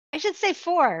I should say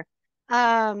four.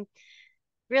 Um,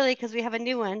 really, because we have a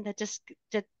new one that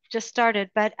just started.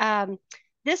 But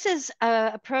this is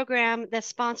a program that's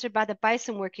sponsored by the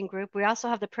Bison Working Group. We also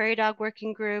have the Prairie Dog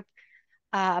Working Group,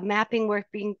 Mapping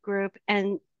Working Group,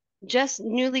 and just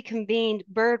newly convened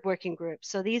Bird Working Group.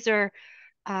 So these are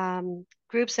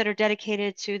groups that are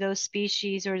dedicated to those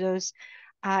species or those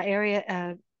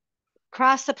area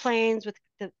across the plains with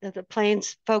the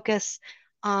plains focus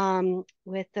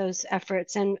with those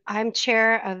efforts. And I'm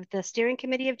chair of the steering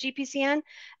committee of GPCN,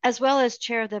 as well as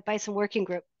chair of the Bison Working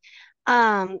Group.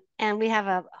 And we have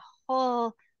a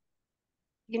whole,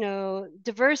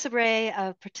 diverse array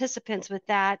of participants with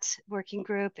that working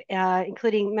group,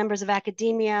 including members of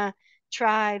academia,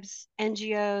 tribes,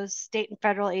 NGOs, state and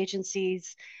federal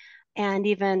agencies, and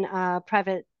even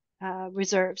private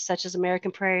reserves such as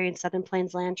American Prairie and Southern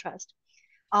Plains Land Trust,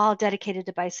 all dedicated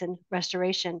to bison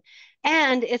restoration.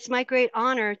 And it's my great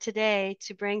honor today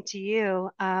to bring to you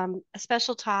a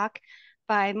special talk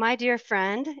by my dear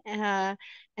friend and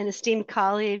esteemed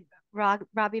colleague,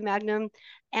 Robbie Magnan.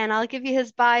 And I'll give you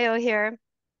his bio here.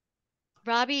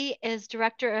 Robbie is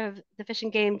director of the Fish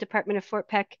and Game Department of Fort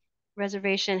Peck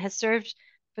Reservation, has served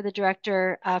for the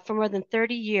director for more than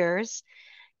 30 years.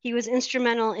 He was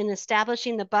instrumental in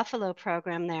establishing the buffalo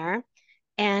program there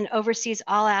and oversees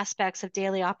all aspects of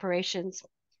daily operations.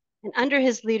 And under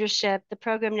his leadership, the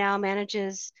program now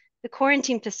manages the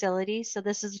quarantine facility. So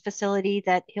this is a facility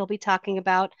that he'll be talking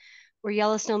about where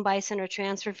Yellowstone bison are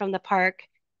transferred from the park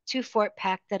to Fort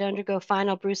Peck that undergo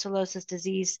final brucellosis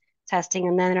disease testing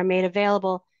and then are made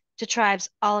available to tribes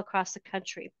all across the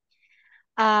country.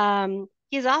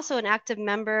 He's also an active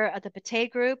member of the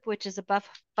Pate Group, which is a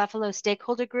Buffalo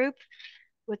stakeholder group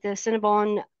with the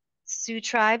Assiniboine Sioux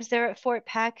tribes there at Fort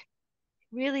Peck.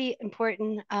 Really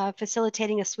important,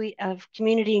 facilitating a suite of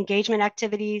community engagement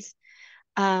activities.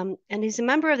 And he's a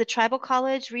member of the Tribal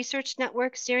College Research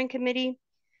Network Steering Committee.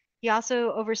 He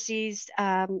also oversees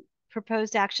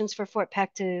proposed actions for Fort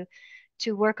Peck to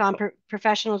work on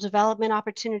professional development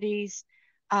opportunities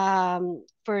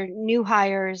for new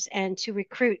hires and to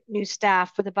recruit new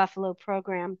staff for the Buffalo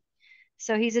program.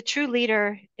 So he's a true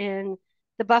leader in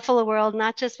the Buffalo world,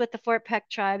 not just with the Fort Peck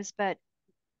tribes, but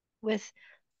with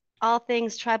all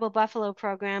things tribal buffalo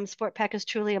programs. Fort Peck is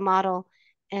truly a model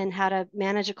in how to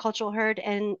manage a cultural herd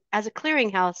and as a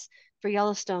clearinghouse for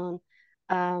Yellowstone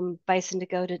bison to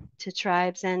go to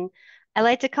tribes. And I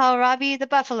like to call Robbie the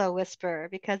Buffalo Whisperer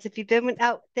because if you've been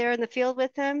out there in the field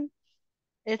with him,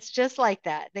 it's just like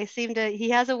that. He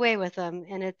has a way with them,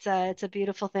 and it's a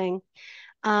beautiful thing.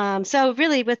 So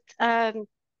really, with no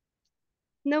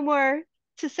more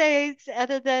to say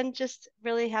other than just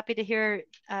really happy to hear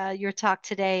your talk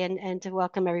today and to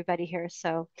welcome everybody here.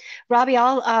 So, Robbie,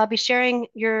 I'll be sharing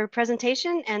your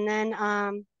presentation, and then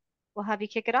we'll have you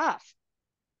kick it off.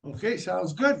 Okay,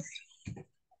 sounds good.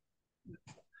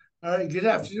 All right, good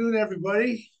afternoon,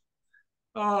 everybody.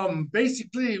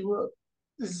 Basically, what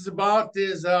this is about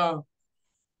is the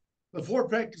Fort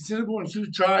Peck Assiniboine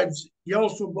Sioux Tribes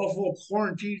Yellowstone Buffalo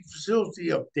Quarantine Facility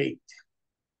update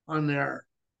on there.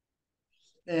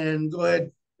 And go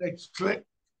ahead, next click.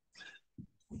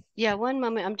 Yeah, one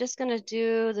moment. I'm just going to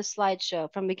do the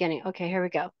slideshow from beginning. Okay, here we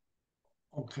go.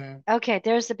 Okay. Okay,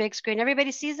 there's the big screen.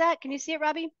 Everybody sees that? Can you see it,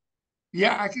 Robbie?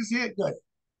 Yeah, I can see it good.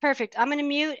 Perfect. I'm going to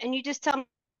mute, and you just tell me.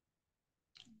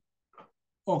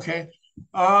 Okay.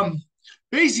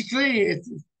 Basically,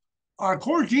 our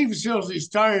quarantine facility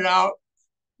started out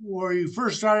where you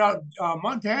first started out.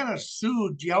 Montana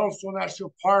sued Yellowstone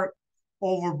National Park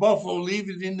over buffalo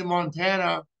leaving into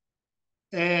Montana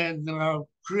and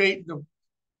creating the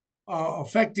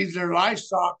affecting their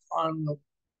livestock on the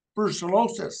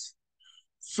brucellosis.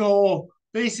 So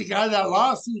basically, out of that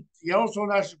lawsuit, Yellowstone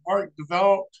National Park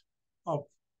developed a,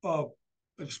 a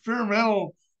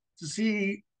experimental to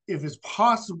see if it's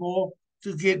possible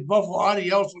to get buffalo out of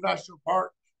Yellowstone National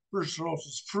Park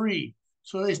brucellosis free.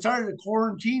 So they started a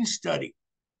quarantine study,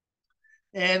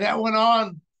 and that went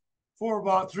on for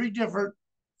about 3 different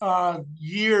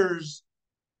years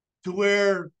to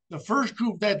where the first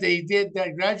group that they did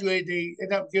that graduated, they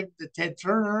ended up giving to Ted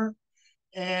Turner,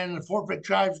 and the Fort Peck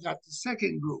Tribes got the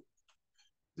second group.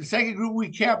 The second group we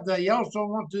kept, the Yellowstone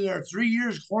went through their 3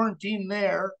 years quarantine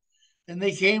there, and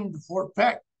they came to Fort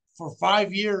Peck for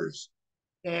 5 years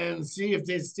and see if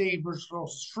they'd stay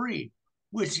brucellosis free,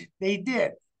 which they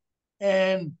did.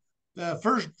 And the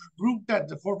first group that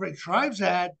the Fort Peck Tribes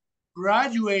had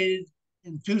graduated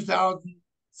in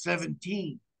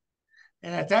 2017.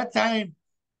 And at that time,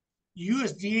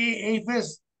 USDA,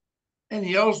 APHIS, and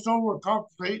Yellowstone were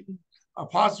contemplating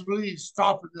possibly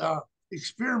stopping the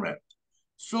experiment.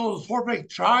 So the Fort Peck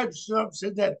Tribes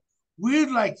said that we'd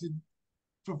like to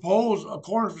propose a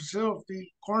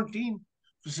quarantine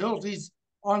facilities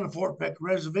on the Fort Peck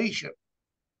Reservation.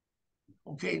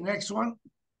 Okay, next one.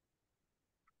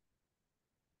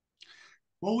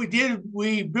 What we did,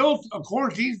 we built a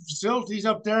quarantine facilities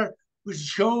up there, which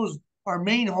shows our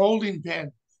main holding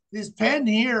pen. This pen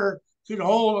here could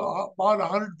hold about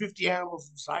 150 animals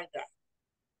inside that.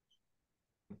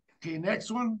 Okay,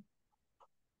 next one.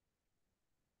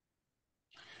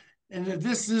 And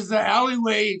this is the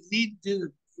alleyway leading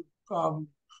to the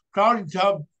crowding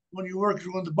tub when you're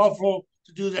working with the buffalo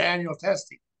to do the annual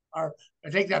testing. Or I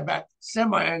take that back,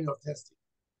 semi-annual testing.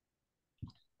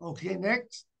 Okay,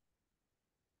 next.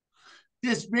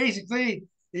 This basically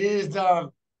is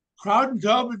the crowding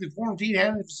tub and the quarantine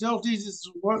handling facilities. This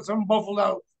is what some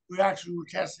buffalo we actually were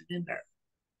tested in there.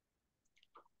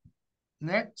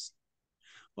 Next.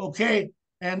 Okay,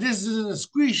 and this is a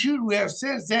squeeze chute we have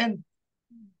since then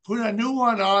put a new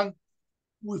one on.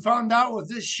 We found out with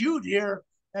this chute here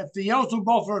that the Yellowstone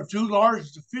buffalo are too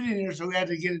large to fit in here, so we had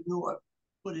to get a new one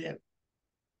put in.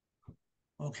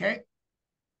 Okay,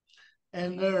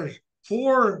 and there's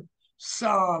four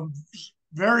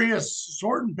various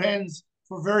sorting pens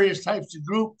for various types of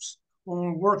groups when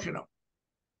we're working them.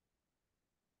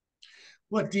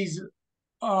 What these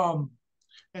and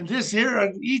this here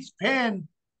on each pen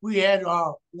we had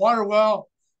a water well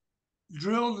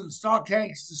drilled and stock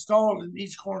tanks installed in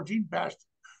each quarantine pasture.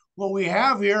 What we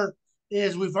have here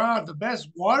is we found out the best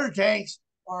water tanks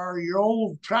are your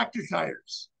old tractor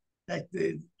tires that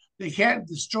they can't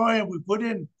destroy them. We put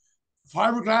in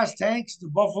fiberglass tanks, the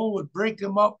buffalo would break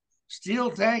them up.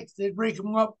 Steel tanks, they'd break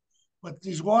them up. But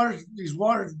these water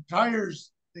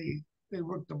tires, they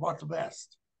worked about the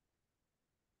best.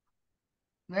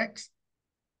 Next.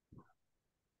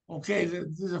 Okay,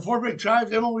 the Fort Peck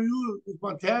Tribes MOU with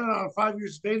Montana on a 5-year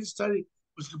beta study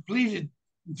was completed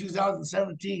in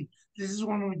 2017. This is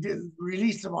when we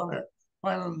released them on their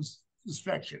final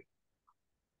inspection.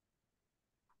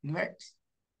 Next.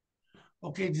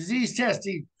 Okay, disease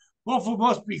testing. Buffalo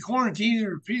must be quarantined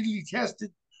and repeatedly tested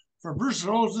for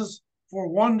brucellosis for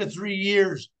 1 to 3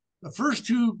 years. The first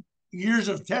 2 years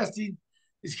of testing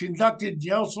is conducted in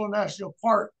Yellowstone National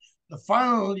Park. The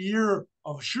final year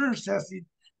of assurance testing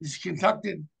is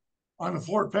conducted on the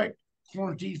Fort Peck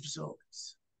quarantine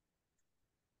facilities.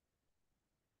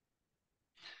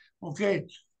 Okay,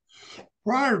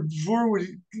 before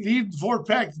we leave Fort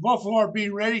Peck, the buffalo are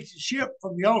being ready to ship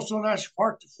from Yellowstone National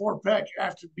Park to Fort Peck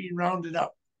after being rounded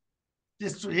up.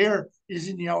 This here is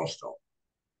in Yellowstone.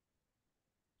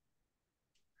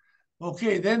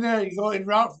 Okay, then you go en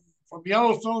route from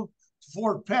Yellowstone to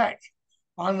Fort Peck.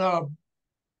 On the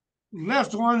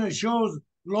left one, it shows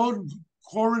load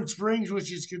Corbin Springs,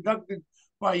 which is conducted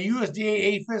by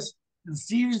USDA APHIS, and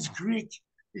Stevens Creek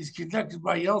is conducted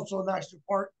by Yellowstone National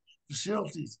Park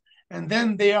facilities. And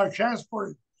then they are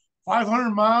transported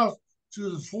 500 miles to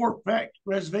the Fort Peck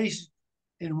Reservation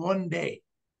in 1 day.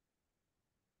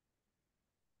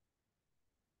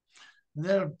 And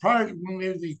then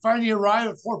when they finally arrive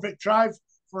at Fort Peck Tribes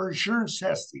for insurance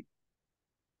testing.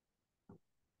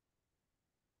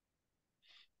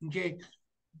 Okay.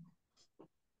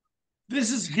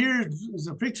 This is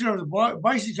a picture of the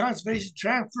Bison Conservation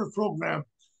Transfer Program.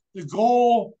 The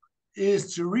goal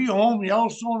is to rehome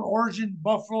Yellowstone origin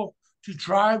buffalo to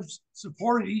tribes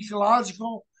supporting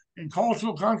ecological and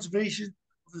cultural conservation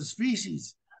of the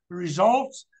species. The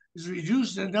results is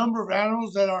reduce the number of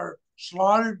animals that are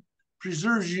slaughtered,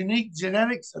 preserves unique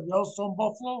genetics of Yellowstone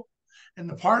buffalo, and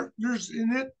the partners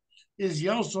in it is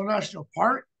Yellowstone National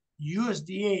Park,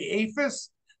 USDA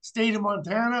APHIS, State of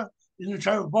Montana,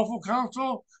 Intertribal Buffalo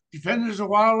Council, Defenders of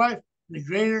Wildlife, and the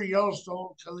Greater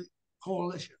Yellowstone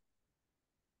Coalition.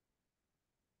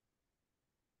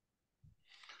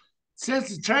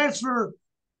 Since the transfer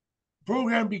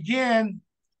program began,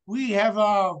 we have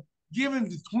given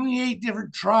to 28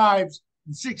 different tribes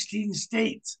in 16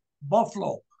 states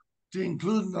buffalo, to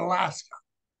include in Alaska.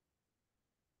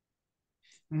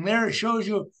 And there it shows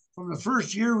you from the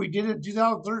first year we did it in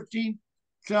 2013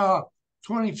 to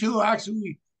 22.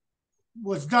 Actually,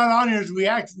 what's done on here is we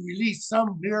actually released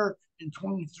some here in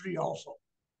 23 also.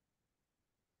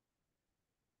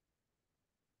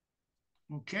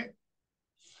 Okay.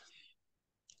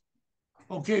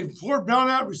 Okay, Fort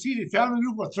Belknap received a family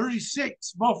group of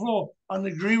 36 buffalo on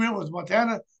the agreement with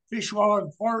Montana Fish, Wildlife,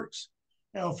 and Parks,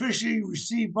 and officially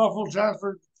received buffalo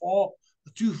transferred in the fall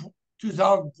of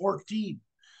 2014.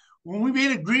 When we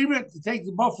made agreement to take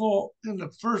the buffalo in the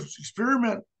first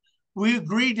experiment, we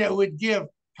agreed that we'd give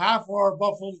half of our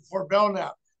buffalo to Fort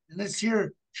Belknap. And this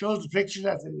here shows the picture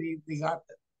that they got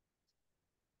them.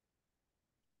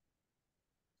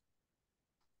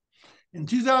 In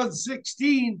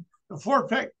 2016, the Fort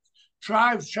Peck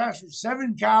Tribes transferred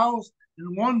 7 cows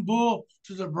and 1 bull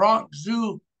to the Bronx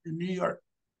Zoo in New York.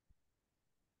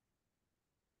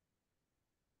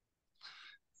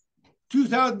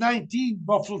 2019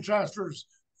 buffalo transfers.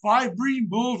 5 breeding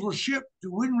bulls were shipped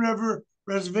to Wind River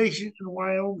Reservation in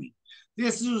Wyoming.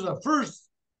 This was the first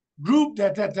group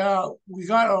that we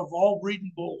got of all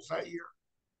breeding bulls that year.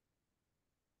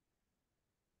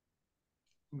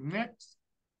 Next.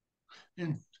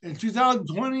 In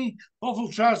 2020, buffalo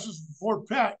transfers from Fort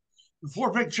Peck. The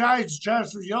Fort Peck Tribes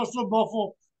transferred Yellowstone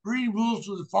buffalo breeding bulls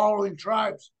to the following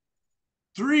tribes.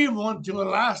 3 of them went to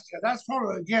Alaska. That's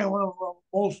probably, again, one of our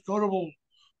most notable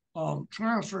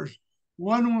transfers.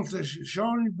 1 went to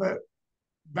Shoshone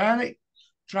Bannock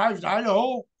Tribes in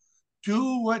Idaho.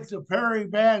 2 went to Prairie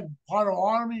Band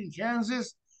Potawatomi in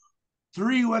Kansas.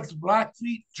 3 went to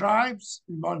Blackfeet Tribes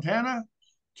in Montana.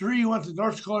 3 went to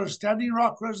North Dakota Standing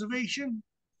Rock Reservation.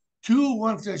 2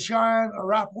 went to Cheyenne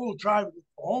Arapaho Tribe in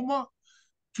Oklahoma.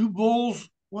 2 bulls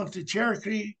went to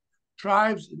Cherokee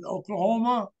Tribes in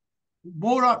Oklahoma.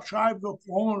 Modoc Tribe in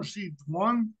Oklahoma received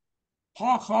 1.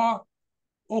 Pawpaw,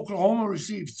 Oklahoma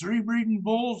received 3 breeding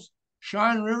bulls.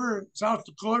 Cheyenne River, South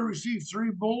Dakota received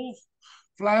 3 bulls.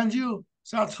 Flangiu,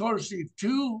 South Dakota received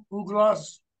 2.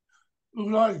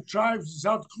 Oglala Tribes in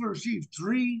South Dakota received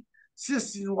 3.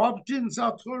 Sisseton and Wapiton,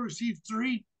 South Dakota received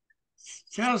 3.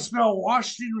 Kalispell,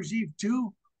 Washington received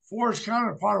 2. Forest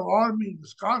County, Potawatomi in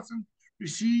Wisconsin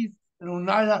received, and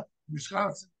Oneida,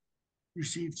 Wisconsin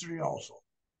received 3 also.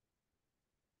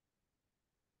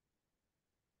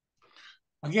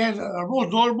 Again, our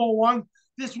most notable one,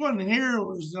 this one here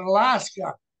was in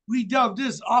Alaska. We dubbed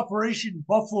this Operation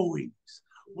Buffalo Wings.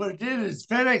 What it did is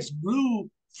FedEx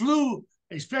flew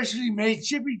a specially made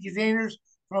shipping containers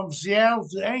from Seattle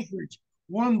to Anchorage.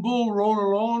 1 bull rode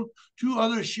alone, 2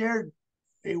 others shared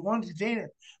a 1 container.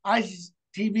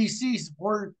 ITBC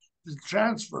supported the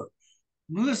transfer.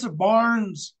 Melissa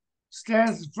Barnes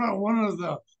stands in front of one of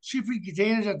the shipping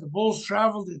containers that the bulls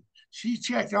traveled in. She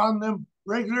checked on them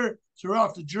regular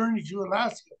throughout the journey to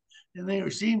Alaska, and they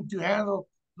seemed to handle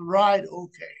the ride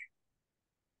okay.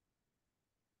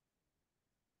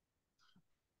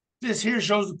 This here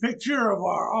shows a picture of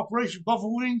our Operation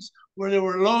Buffalo Wings, where they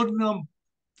were loading them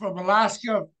from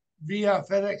Alaska via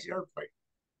FedEx airplane.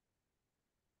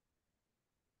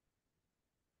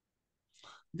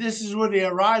 This is where they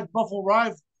Buffalo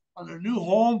arrived on their new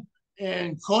home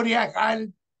in Kodiak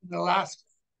Island in Alaska.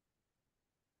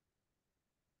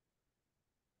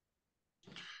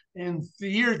 In the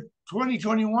year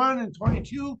 2021 and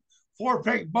 22, Fort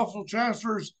Peck Buffalo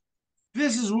transfers.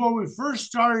 This is where we first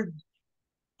started.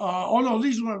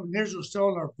 These ones are still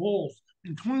in our bulls.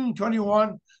 In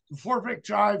 2021, the Fort Peck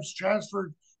Tribes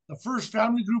transferred the first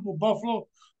family group of buffalo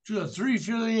to the 3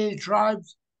 affiliated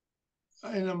tribes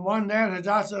in the Magnan,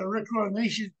 Hadassah, and Arikara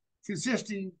Nation,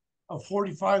 consisting of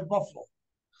 45 buffalo.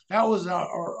 That was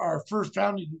our first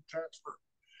family group transfer.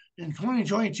 In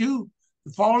 2022,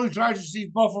 the following tribes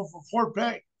received buffalo from Fort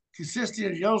Peck, consisting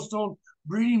of Yellowstone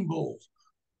breeding bulls.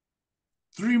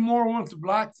 3 more went to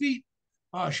Blackfeet.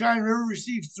 Cheyenne River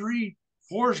received 3.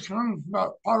 Forest County,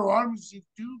 Potawatomi received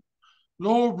 2.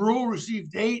 Lower Brule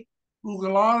received 8.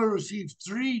 Oglala received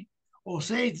 3.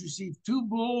 Osage received 2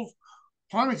 bulls.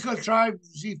 Pontiac Tribe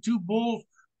received 2 bulls.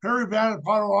 Prairie Band and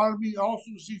Potawatomi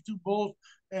also received 2 bulls.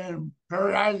 And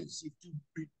Prairie Island received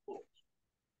 2 bulls.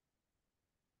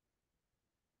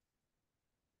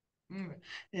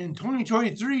 In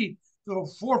 2023,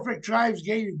 the Fort Peck Tribes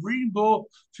gave a breeding bull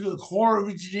to the Corps of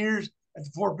Engineers at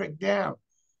the Fort Peck Dam.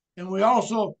 And we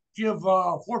also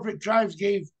Fort Peck Tribes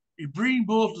gave a breeding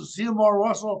bull to Seymour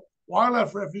Russell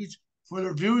Wildlife Refuge for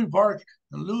their viewing park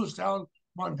in Lewistown,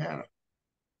 Montana.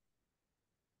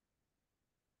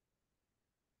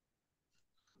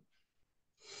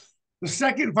 The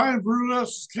second final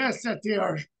brutalist test that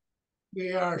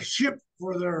they are shipped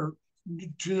for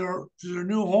to their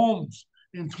new homes.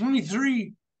 In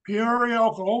 23, Peoria,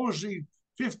 Oklahoma received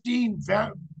 15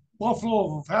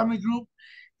 buffalo of a family group.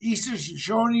 Eastern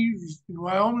Shoshone in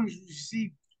Wyoming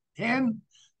received 10.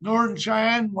 Northern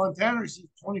Cheyenne, Montana received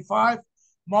 25.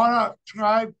 Modoc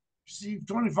Tribe received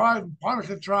 25. And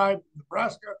Pontiac Tribe,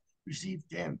 Nebraska received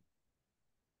 10.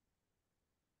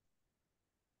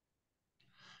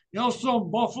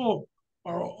 Yellowstone buffalo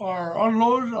are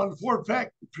unloaded on the Fort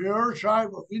Peck, Peoria Tribe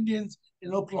of Indians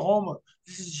in Oklahoma.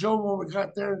 This is shown when we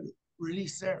got there and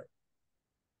released there.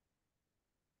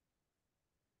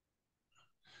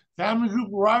 Family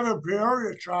group arrived at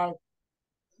Peoria Tribe.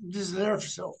 This is their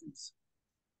facilities.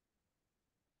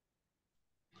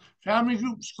 Family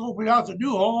group scoping out the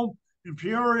new home in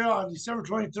Peoria on December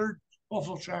 23rd,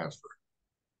 buffalo transfer.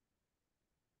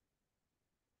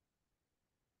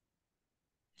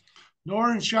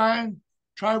 Northern Cheyenne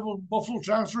Tribal Buffalo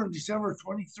transfer in December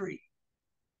 23.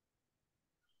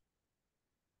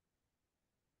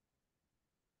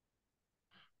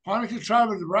 Ponica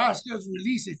Tribe of Nebraska has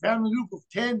released a family group of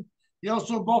 10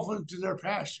 Yellowstone buffalo into their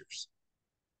pastures.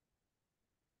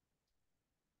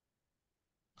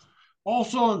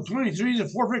 Also in 23, the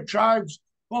Fort Peck Tribes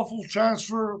buffalo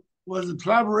transfer was in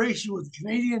collaboration with the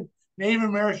Canadian Native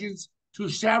Americans to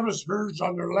establish herds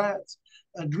on their lands.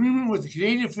 Agreement with the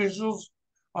Canadian officials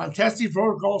on testing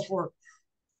protocols for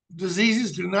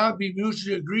diseases could not be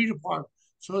mutually agreed upon.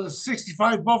 So the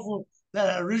 65 buffalo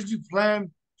that had originally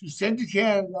planned to send to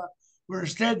Canada were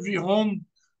instead rehomed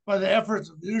by the efforts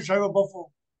of the Intertribal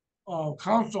Buffalo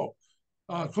Council.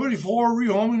 24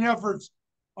 rehoming efforts.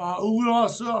 Uvula,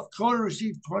 South Dakota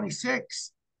received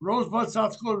 26. Rosebud,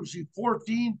 South Dakota received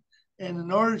 14. And the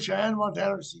Northern Cheyenne,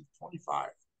 Montana received 25.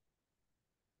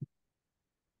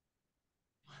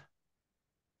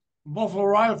 Buffalo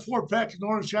arrived Fort Peck,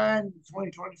 Northern Cheyenne in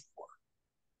 2024.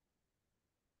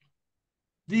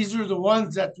 These are the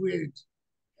ones that we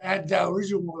had the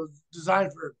original was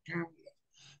designed for Canada.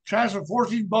 Transfer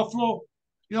 14 buffalo,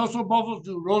 Yellowstone buffalo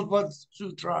to Rosebud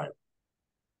Sioux tribe.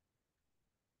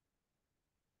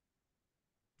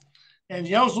 And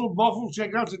Yellowstone buffalo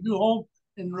check out the new home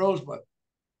in Rosebud.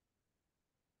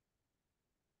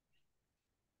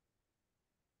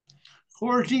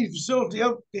 Quarantine facility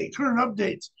update, current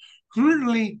updates.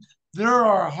 Currently, there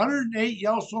are 108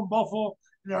 Yellowstone buffalo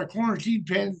in our quarantine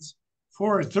pens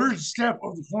for a third step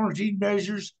of the quarantine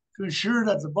measures to ensure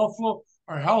that the buffalo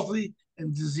are healthy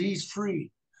and disease-free.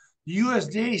 The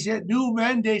USDA set new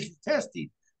mandates for testing.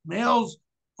 Males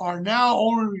are now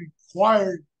only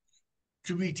required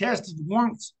to be tested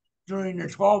once during their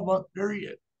 12-month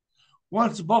period.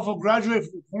 Once the buffalo graduate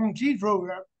from the quarantine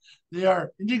program, they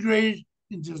are integrated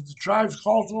into the tribe's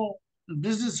cultural and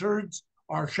business herds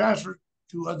are transferred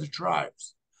to other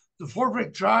tribes. The Fort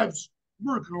Peck Tribes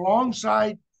work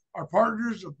alongside our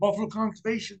partners of buffalo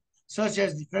conservation, such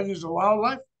as Defenders of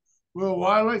Wildlife, World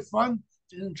Wildlife Fund,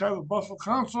 and the Tribal Buffalo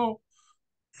Council,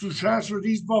 to transfer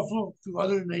these buffalo to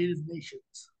other native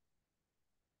nations.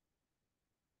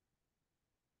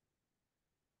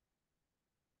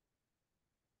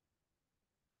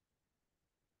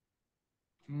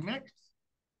 Next.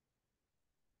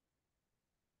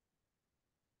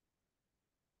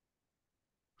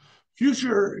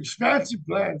 Future expansion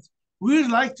plans. We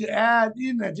would like to add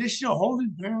in additional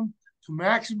holding pen to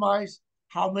maximize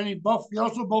how many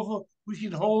Yellowstone buffalo we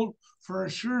can hold for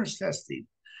insurance testing,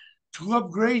 to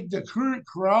upgrade the current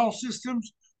corral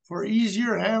systems for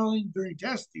easier handling during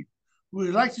testing. We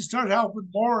would like to start helping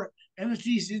more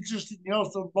entities interested in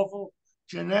Yellowstone buffalo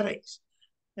genetics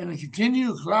and to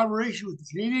continue collaboration with the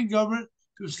Canadian government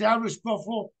to establish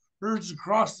buffalo herds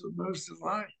across the Medicine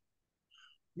Line.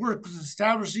 Work with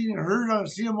establishing a herd on a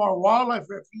CMR wildlife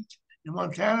refuge in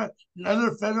Montana and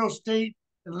other federal, state,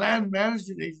 and land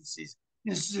management agencies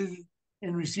interested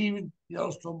in receiving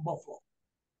Yellowstone buffalo.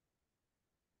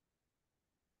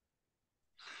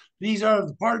 These are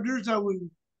the partners that we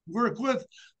work with: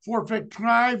 Fort Peck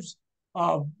Tribes,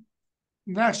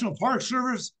 National Park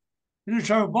Service,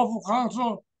 Intertribal Buffalo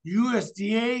Council,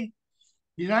 USDA,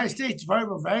 the United States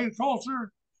Department of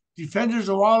Agriculture, Defenders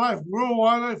of Wildlife, World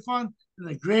Wildlife Fund, and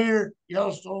the Greater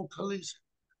Yellowstone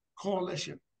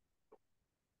Coalition.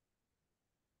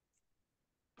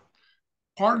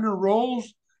 Partner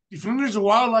roles: Defenders of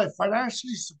Wildlife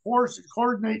financially supports and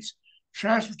coordinates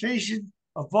transportation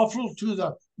of buffalo to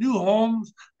the new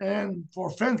homes and for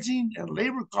fencing and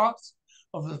labor costs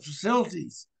of the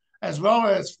facilities, as well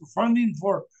as for funding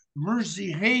for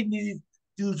emergency hay needed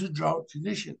due to drought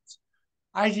conditions.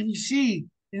 ITBC,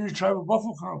 Intertribal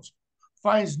Buffalo Council,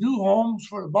 finds new homes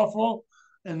for the buffalo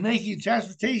and making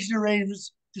transportation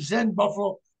arrangements to send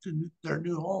buffalo to their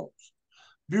new homes.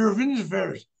 Bureau of Indian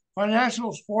Affairs,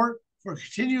 financial support for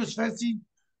continuous fencing,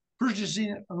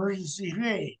 purchasing emergency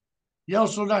hay.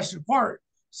 Yellowstone National Park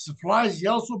supplies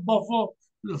Yellowstone buffalo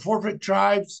to the Fort Peck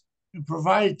Tribes and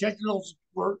provided technical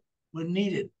support when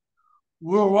needed.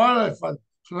 World Wildlife Fund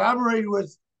collaborated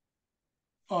with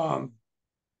DOW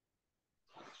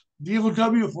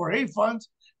for hay funds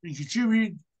and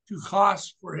contributed to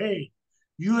costs for hay.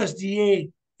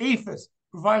 USDA APHIS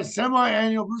provides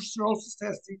semi-annual brucellosis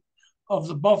testing of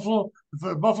the buffalo for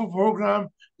the buffalo program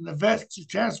and the vets to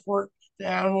transport the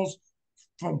animals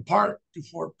from park to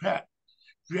Fort Peck.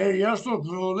 Greater Yellowstone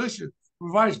Coalition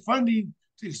provides funding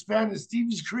to expand the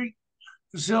Stevens Creek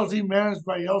facility managed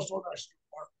by Yellowstone National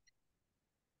Park.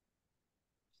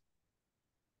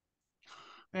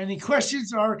 Any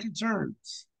questions or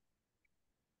concerns?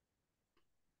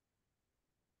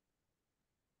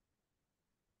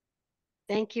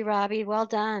 Thank you, Robbie. Well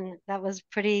done. That was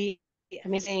pretty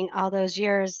amazing. All those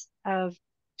years of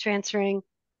transferring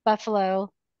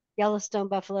buffalo, Yellowstone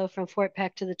buffalo from Fort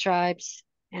Peck to the tribes.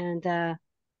 And yeah,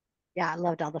 I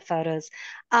loved all the photos.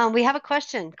 We have a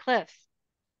question, Cliff.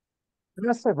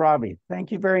 Yes, Robbie,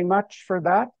 thank you very much for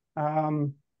that.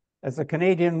 As a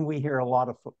Canadian, we hear a lot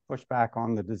of pushback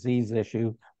on the disease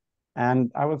issue.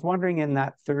 And I was wondering, in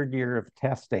that third year of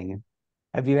testing,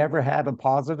 have you ever had a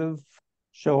positive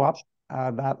show up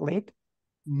that late?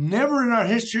 Never in our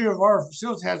history of our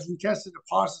facility has we tested a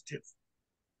positive.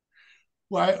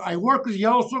 Well, I work with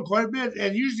Yellowstone quite a bit,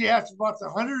 and usually after about the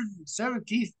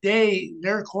 117th day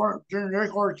during their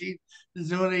quarantine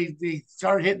is when they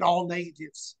start hitting all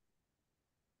negatives.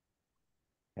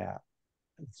 Yeah.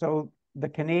 So the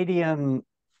Canadian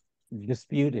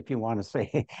dispute, if you want to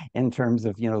say, in terms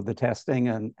of, the testing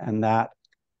and that,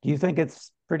 do you think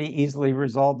it's pretty easily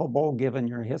resolvable given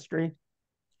your history?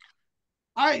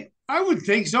 I would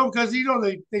think so, because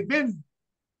they've been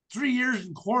 3 years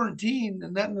in quarantine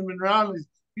and letting them around.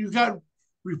 You've got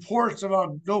reports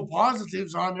about no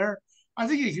positives on there. I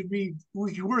think we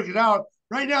can work it out.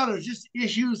 Right now, there's just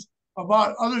issues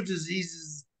about other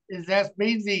diseases, and that's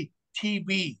mainly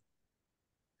TB.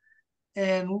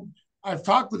 And I've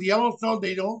talked with Yellowstone;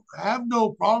 they don't have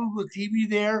no problem with TB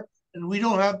there, and we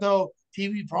don't have no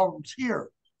TB problems here.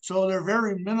 So they're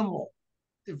very minimal,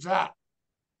 if that.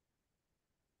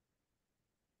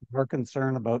 More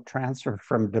concern about transfer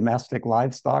from domestic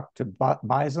livestock to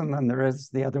bison than there is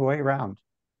the other way around.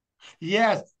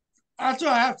 Yes, that's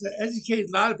what I have to educate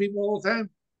a lot of people all the time,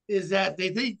 is that they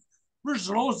think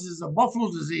brucellosis is a buffalo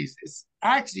disease. It's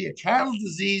actually a cattle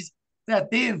disease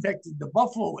that they infected the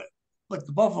buffalo with, but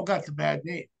the buffalo got the bad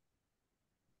name.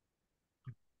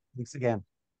 Thanks again.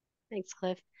 Thanks,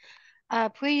 Cliff.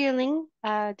 Pui Yiling,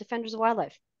 Defenders of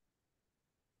Wildlife.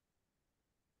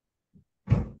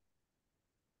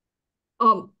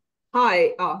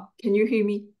 Hi, can you hear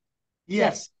me?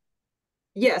 Yes.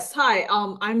 Yes, hi.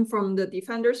 I'm from the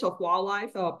Defenders of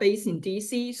Wildlife, based in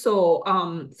DC. So,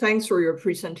 thanks for your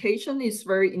presentation. It's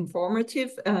very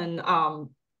informative, and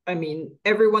I mean,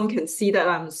 everyone can see that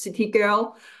I'm a city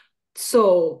girl.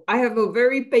 So, I have a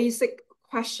very basic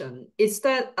question. Is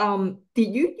that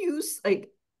did you use like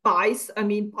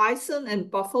bison and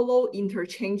buffalo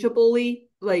interchangeably?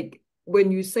 Like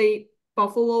when you say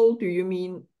buffalo, do you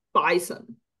mean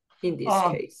bison in this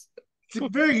case? It's a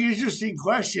very interesting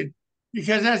question,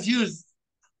 because that's used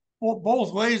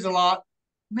both ways a lot.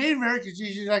 Native Americans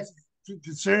usually like to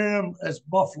consider them as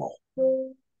buffalo.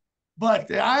 But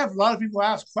I have a lot of people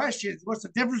ask questions: what's the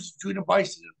difference between a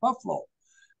bison and a buffalo?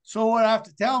 So what I have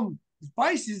to tell them is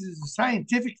bison is a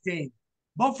scientific name,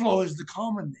 buffalo is the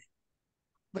common name,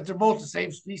 but they're both the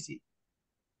same species.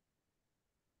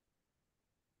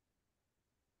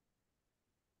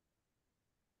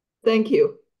 Thank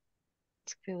you.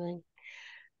 It's cool.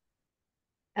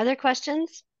 Other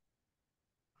questions?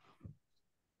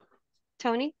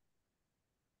 Tony?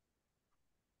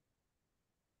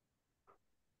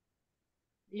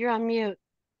 You're on mute.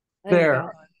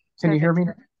 There. Can you hear me?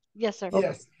 Yes, sir.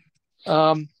 Yes.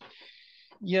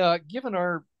 Yeah, given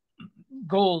our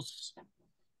goals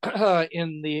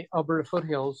in the Alberta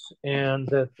foothills, and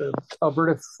that the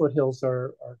Alberta foothills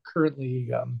are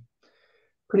currently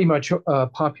pretty much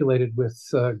populated with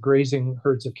grazing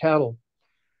herds of cattle.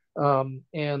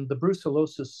 And the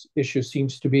brucellosis issue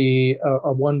seems to be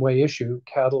a one-way issue,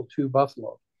 cattle to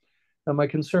buffalo. Now, my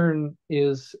concern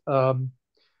is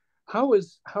how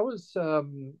is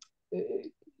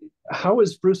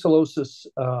brucellosis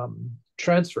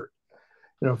transferred,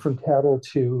 from cattle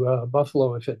to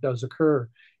buffalo if it does occur?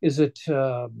 Is it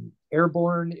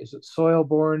airborne? Is it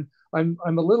soil-borne? I'm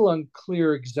a little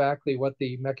unclear exactly what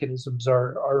the mechanisms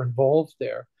are involved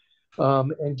there.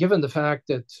 And given the fact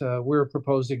that we're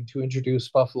proposing to introduce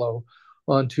buffalo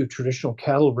onto traditional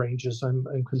cattle ranges, I'm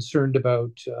concerned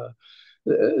about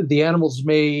the animals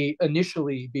may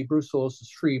initially be brucellosis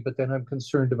free, but then I'm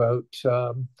concerned about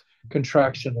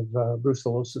contraction of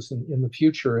brucellosis in the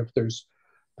future, if there's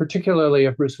particularly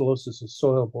if brucellosis is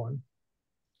soil-borne.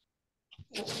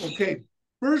 Okay,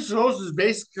 brucellosis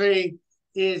basically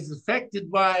is affected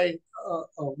by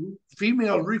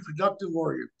female reproductive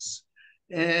organs,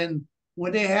 and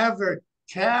when they have their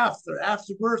calf, their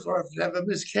afterbirth, or if they have a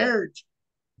miscarriage,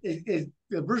 the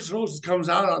brucellosis comes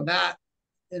out on that,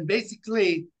 and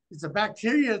basically it's a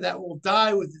bacteria that will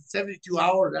die within 72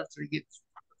 hours after it gets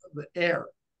the air.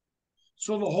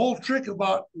 So the whole trick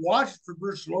about watching for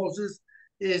brucellosis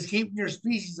is keeping your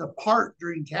species apart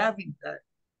during calving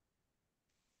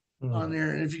time on there.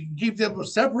 And if you can keep them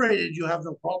separated, you have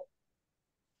no problem.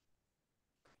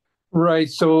 Right.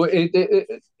 So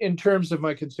in terms of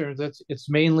my concerns, it's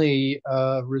mainly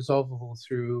resolvable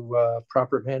through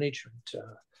proper management,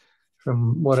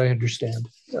 from what I understand,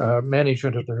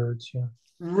 management of the herds. Yeah.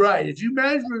 Right. If you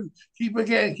management keep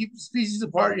the species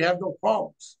apart, you have no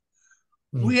problems.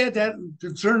 We had that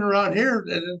concern around here,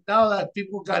 and now that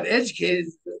people got educated,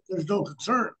 there's no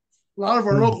concern. A lot of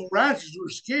our local ranchers were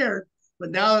scared,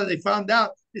 but now that they found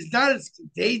out it's not as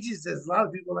contagious as a lot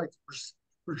of people like to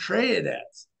portray it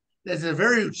as. There's a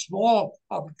very small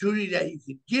opportunity that you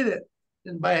can get it,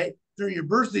 and by during your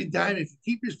birthing time, if you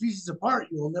keep your species apart,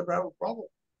 you will never have a problem.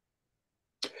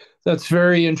 That's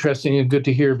very interesting and good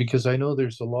to hear, because I know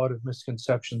there's a lot of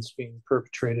misconceptions being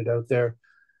perpetrated out there.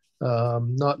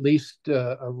 Not least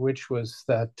of which was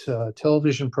that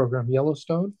television program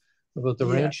Yellowstone about the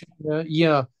ranching.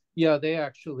 Yeah, they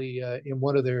actually in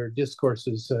one of their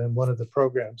discourses in one of the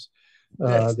programs,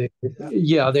 they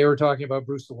were talking about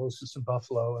brucellosis in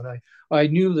buffalo, and I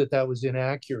knew that was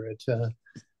inaccurate.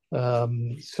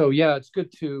 So yeah, it's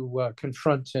good to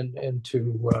confront and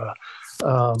to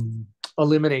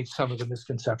eliminate some of the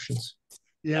misconceptions.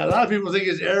 Yeah, a lot of people think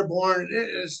it's airborne.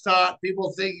 It's not.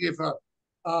 People think if a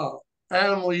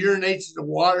animal urinates in the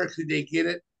water, could they get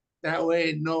it that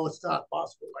way? No, it's not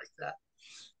possible like that.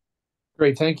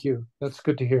 Great, thank you. That's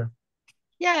good to hear.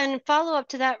 Yeah, and follow up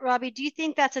to that, Robbie, do you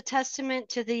think that's a testament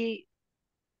to the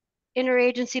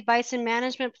interagency bison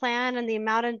management plan and the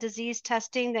amount of disease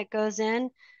testing that goes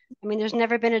in? I mean, there's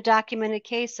never been a documented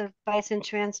case of bison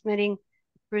transmitting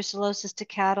brucellosis to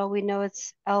cattle. We know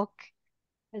it's elk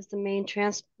as the main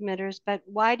transmitters, but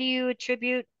why do you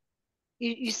attribute,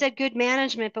 you said good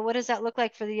management, but what does that look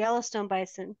like for the Yellowstone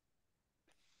bison?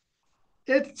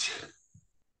 It's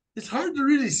hard to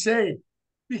really say,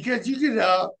 because you can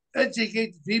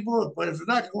educate the people, but if they're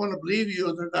not going to believe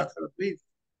you, they're not going to believe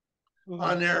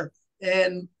on there.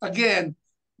 And again,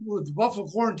 with the buffalo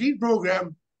quarantine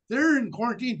program, they're in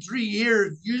quarantine 3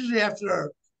 years, usually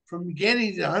after from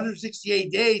beginning to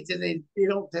 168 days, and they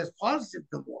don't test positive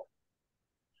no more.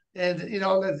 And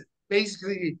that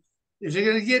basically, if they're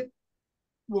going to get,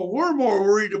 well, we're more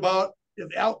worried about if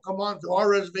elk come onto our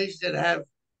reservation that have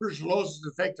brucellosis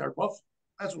affect our buffalo.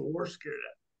 That's what we're scared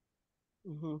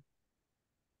at.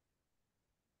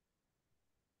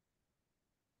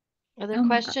 Other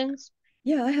questions?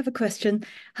 Yeah, I have a question.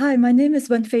 Hi, my name is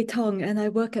Wenfei Tong, and I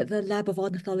work at the Lab of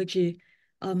Ornithology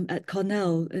at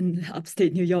Cornell in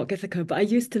upstate New York, Ithaca. But I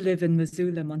used to live in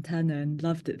Missoula, Montana, and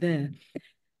loved it there.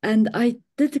 And I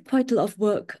did quite a lot of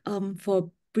work for a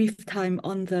brief time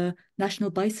on the National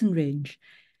Bison Range.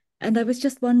 And I was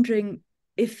just wondering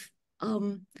if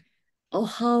or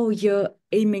how you're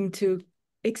aiming to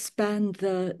expand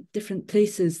the different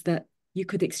places that you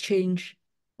could exchange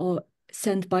or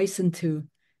send bison to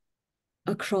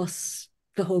across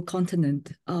the whole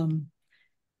continent.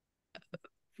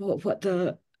 What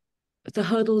the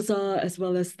hurdles are, as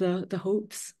well as the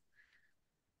hopes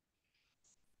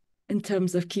in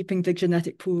terms of keeping the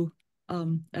genetic pool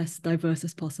as diverse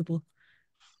as possible.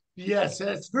 Yes,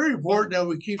 it's very important that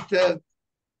we keep the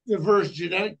diverse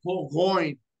genetic pool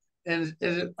going. And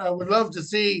I would love to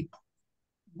see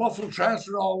buffalo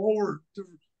transferred all over,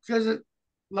 because a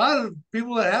lot of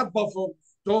people that have buffalo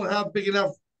don't have big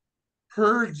enough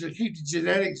herds to keep the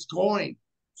genetics going.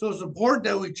 So it's important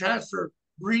that we transfer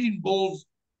breeding bulls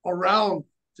around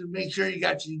to make sure you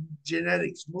got your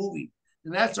genetics moving.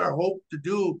 And that's our hope to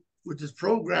do with this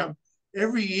program.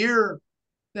 Every year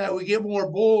that we get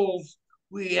more bulls,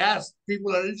 we ask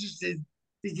people that are interested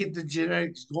to get the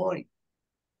genetics going.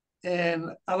 And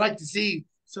I'd like to see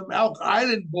some Elk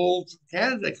Island bulls from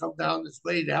Canada come down this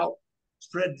way to help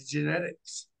spread the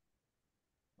genetics.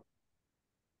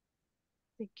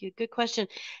 Thank you. Good question.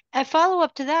 A follow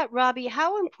up to that, Robbie,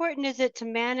 how important is it to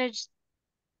manage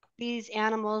these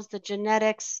animals, the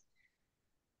genetics,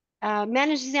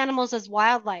 manage these animals as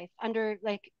wildlife under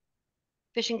like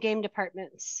fish and game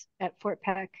departments at Fort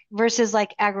Peck versus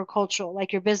like agricultural,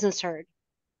 like your business herd?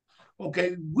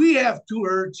 Okay, we have two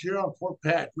herds here on Fort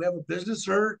Peck. We have a business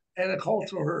herd and a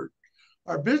cultural herd.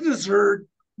 Our business herd,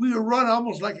 we run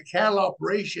almost like a cattle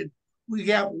operation. We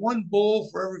got one bull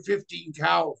for every 15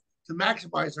 cows to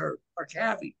maximize our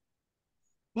calving.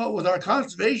 But with our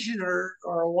conservation herd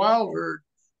or a wild herd,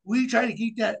 we try to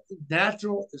keep that as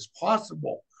natural as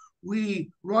possible. We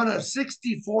run a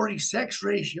 60-40 sex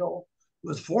ratio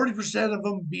with 40% of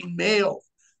them being males.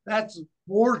 That's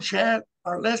more chance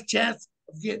or less chance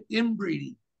of getting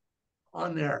inbreeding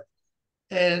on there.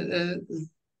 And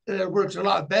it works a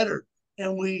lot better.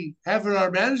 And we have in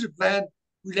our management plan,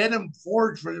 we let them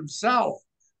forage for themselves.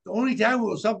 The only time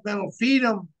we'll supplemental feed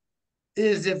them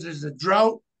is if there's a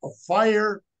drought, a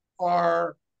fire,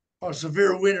 or a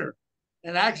severe winter.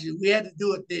 And actually, we had to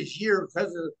do it this year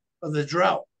because of the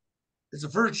drought. It's the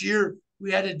first year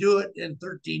we had to do it in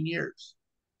 13 years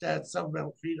to have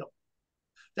supplemental freedom.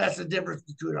 That's the difference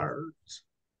between our herds.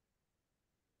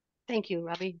 Thank you,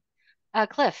 Robbie.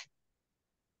 Cliff.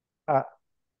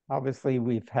 Obviously,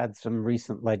 we've had some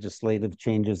recent legislative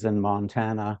changes in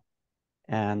Montana.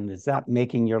 And is that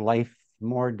making your life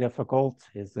more difficult?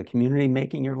 Is the community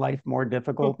making your life more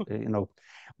difficult? You know,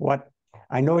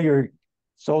 I know you're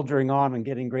soldiering on and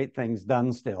getting great things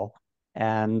done still.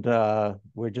 And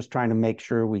we're just trying to make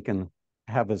sure we can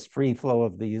have as free flow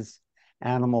of these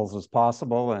animals as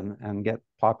possible and get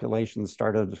populations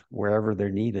started wherever they're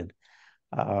needed.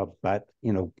 But,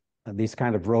 you know, these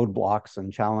kind of roadblocks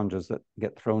and challenges that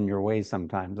get thrown your way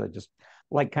sometimes, I just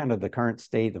like kind of the current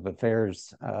state of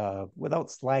affairs without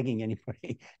slagging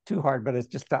anybody too hard, but it's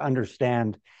just to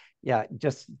understand, yeah,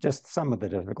 just some of the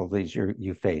difficulties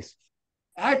you face.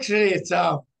 Actually, it's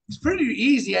pretty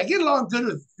easy. I get along good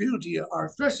with the community,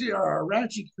 especially our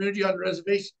ranching community on the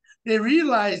reservation. They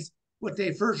realized what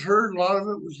they first heard, a lot of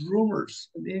it was rumors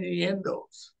and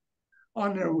innuendos.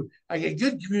 I get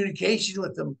good communication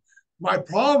with them. My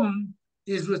problem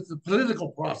is with the political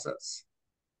process,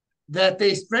 that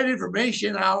they spread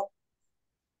information out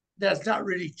that's not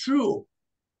really true.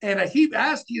 And I keep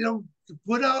asking them to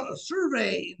put out a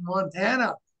survey in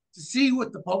Montana to see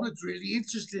what the public's really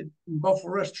interested in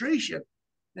buffalo restoration.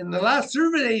 And the last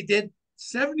survey they did,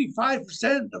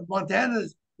 75% of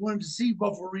Montanans wanted to see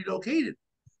buffalo relocated,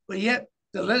 but yet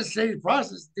the legislative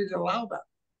process didn't allow that.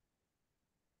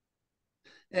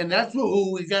 And that's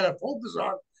who we got to focus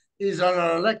on, is on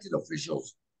our elected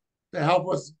officials to help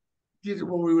us get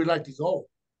where we would like to go.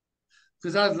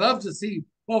 Because I'd love to see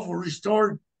buffalo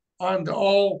restored onto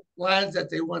all lands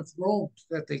that they once roamed,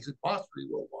 that they could possibly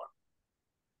roam on.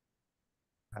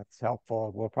 That's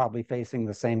helpful. We're probably facing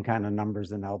the same kind of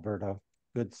numbers in Alberta.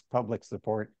 Good public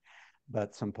support,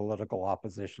 but some political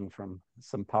opposition from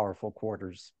some powerful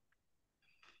quarters.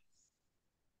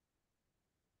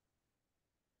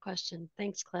 Question.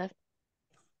 Thanks, Cliff.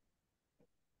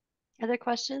 Other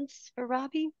questions for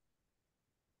Robbie?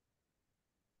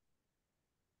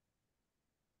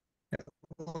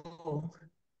 Oh.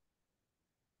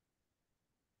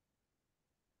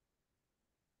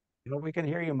 You know, we can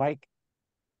hear you, Mike.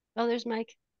 Oh, there's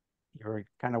Mike. You're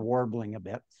kind of warbling a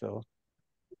bit, so.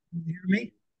 Can you hear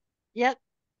me? Yep.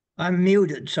 I'm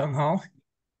muted somehow.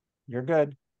 You're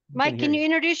good. Mike, can you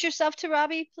introduce yourself to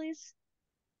Robbie, please?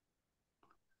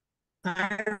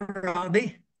 Hi,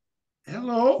 Robbie.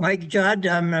 Hello. Mike Judd.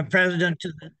 I'm the president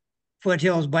of the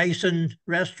Foothills Bison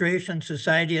Restoration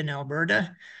Society in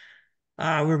Alberta.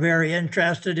 We're very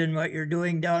interested in what you're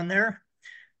doing down there.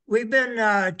 We've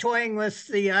been toying with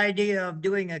the idea of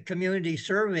doing a community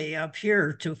survey up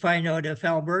here to find out if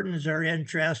Albertans are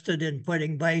interested in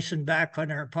putting bison back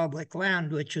on our public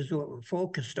land, which is what we're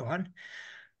focused on.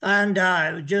 And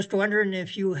just wondering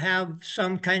if you have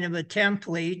some kind of a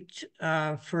template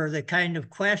for the kind of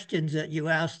questions that you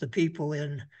ask the people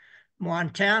in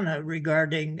Montana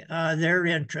regarding their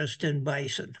interest in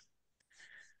bison.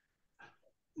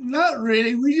 Not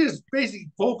really. We just basically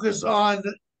focus on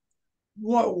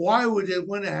why would they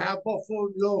want to have buffalo,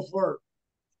 you know, for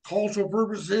cultural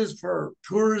purposes, for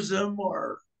tourism,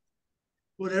 or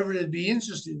whatever they'd be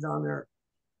interested down there.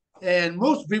 And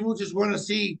most people just want to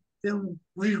see them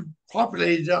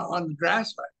repopulated on the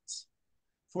grasslands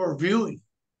for viewing.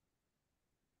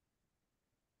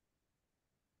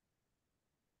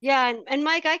 Yeah, and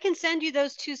Mike, I can send you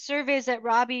those two surveys that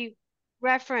Robbie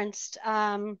referenced.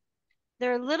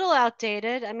 They're a little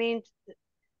outdated. I mean,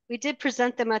 we did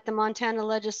present them at the Montana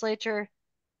legislature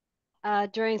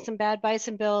during some bad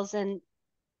bison bills and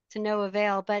to no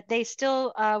avail, but they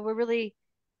still were really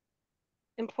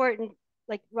important.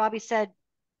 Like Robbie said,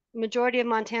 majority of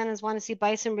Montanans want to see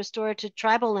bison restored to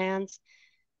tribal lands,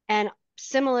 and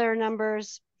similar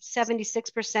numbers,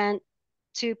 76%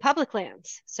 to public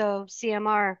lands. So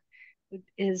CMR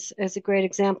is a great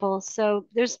example. So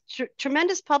there's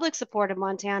tremendous public support in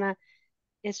Montana.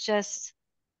 It's just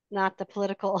not the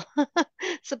political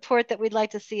support that we'd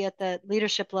like to see at the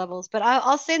leadership levels. But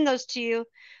I'll send those to you.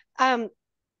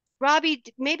 Robbie,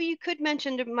 maybe you could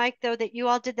mention to Mike, though, that you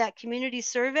all did that community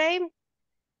survey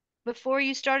before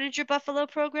you started your buffalo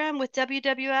program with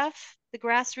WWF, the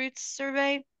grassroots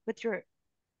survey with your.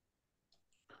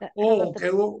 Oh, okay.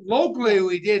 Well, locally,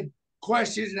 we did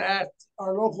questions at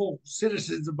our local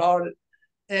citizens about it.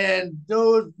 And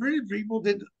those really people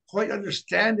didn't quite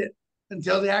understand it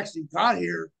until they actually got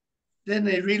here. Then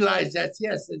they realized that,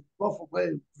 yes, that buffalo played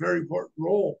a very important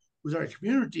role with our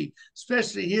community,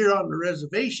 especially here on the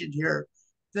reservation here,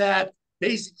 that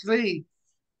basically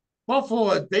buffalo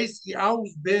has basically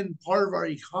always been part of our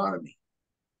economy.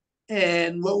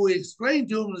 And what we explained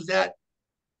to them is that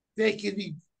they can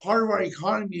be part of our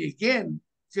economy again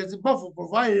because the buffalo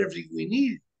provided everything we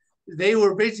needed. They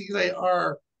were basically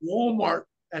our Walmart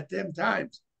at them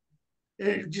times.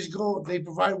 They just go, they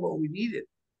provide what we needed.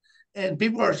 And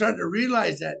people are starting to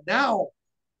realize that now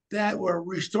that we're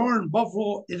restoring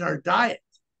buffalo in our diet.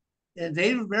 And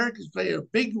Native Americans play a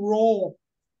big role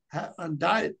on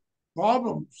diet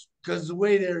problems because the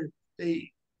way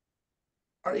they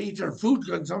are eat their food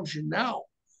consumption now.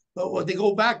 But when they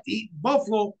go back to eating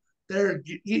buffalo, they're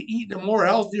eating a more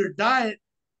healthier diet,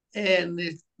 and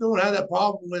they don't have that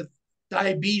problem with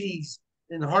diabetes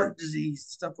and heart disease,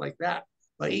 stuff like that,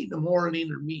 by eating a more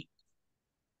leaner meat.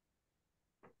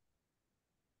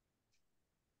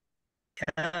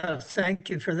 Thank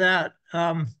you for that.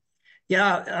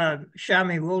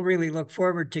 Shami, we'll really look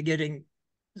forward to getting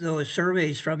those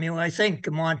surveys from you. I think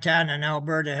Montana and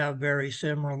Alberta have very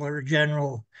similar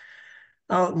general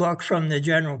outlook from the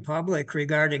general public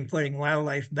regarding putting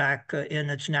wildlife back in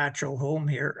its natural home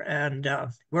here. And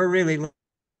we're really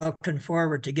looking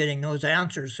forward to getting those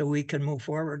answers so we can move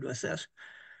forward with this.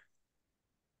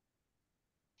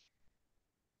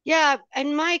 Yeah,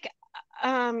 and Mike,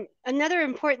 another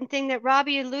important thing that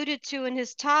Robbie alluded to in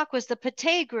his talk was the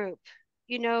Pate group,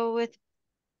 with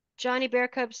Johnny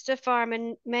Bearcub Stiff Arm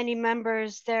and many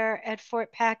members there at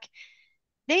Fort Peck.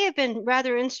 They have been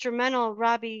rather instrumental,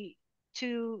 Robbie,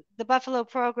 to the Buffalo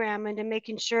program and to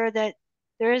making sure that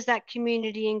there is that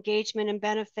community engagement and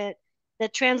benefit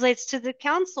that translates to the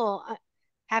council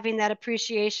having that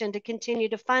appreciation to continue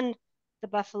to fund the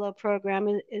Buffalo program.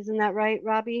 Isn't that right,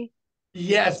 Robbie?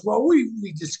 Yes, well,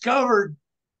 we discovered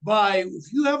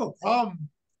if you have a problem,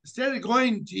 instead of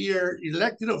going to your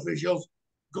elected officials,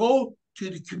 go to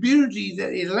the community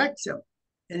that elects them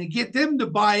and get them to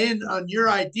buy in on your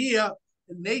idea.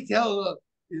 And they tell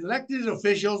the elected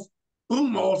officials,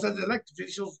 boom, all of a sudden the elected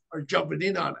officials are jumping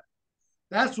in on it.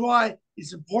 That's why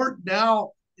it's important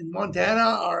now in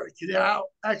Montana, or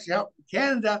actually out in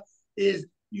Canada, is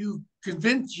you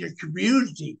convince your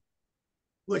community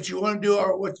what you want to do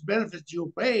or what benefits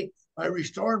you'll pay by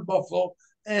restoring buffalo,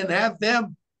 and have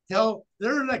them tell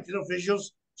their elected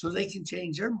officials so they can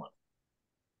change their mind.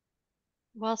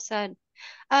 Well said.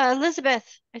 Elizabeth,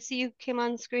 I see you came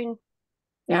on the screen.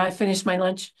 Yeah, I finished my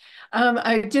lunch.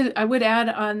 I would add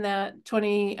on that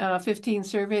 2015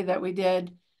 survey that we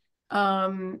did,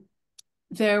 it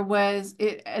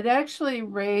actually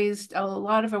raised a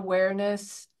lot of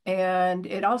awareness, and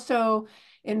it also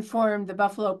informed the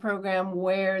Buffalo program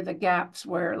where the gaps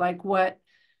were, like what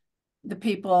the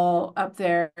people up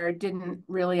there didn't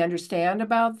really understand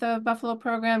about the Buffalo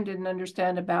program, didn't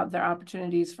understand about their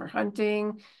opportunities for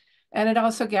hunting. And it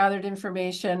also gathered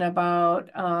information about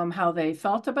how they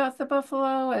felt about the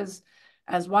buffalo as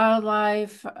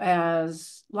wildlife,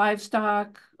 as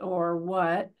livestock, or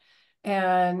what.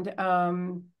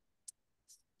 And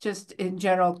just in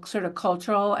general sort of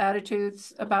cultural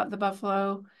attitudes about the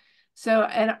buffalo. So,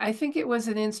 and I think it was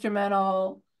an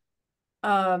instrumental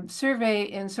survey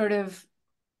in sort of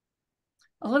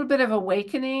a little bit of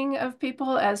awakening of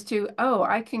people as to, oh,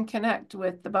 I can connect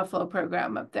with the Buffalo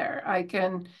program up there. I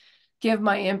can give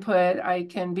my input, I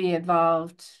can be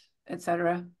involved,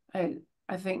 etc. I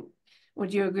think,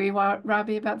 would you agree,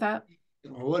 Robbie, about that?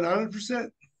 100%.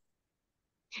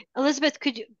 Elizabeth,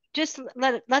 could you just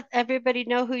let everybody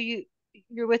know who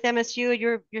you're with MSU,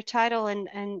 your title,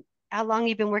 and how long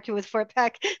you've been working with Fort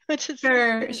Peck, which is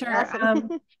sure.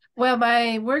 Awesome. Well,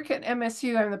 my work at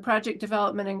MSU, I'm the project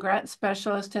development and grant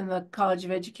specialist in the College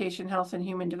of Education, Health, and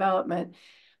Human Development.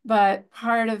 But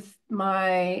part of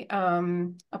my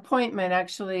appointment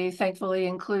actually, thankfully,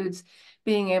 includes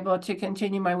being able to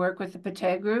continue my work with the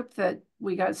Pate group that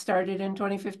we got started in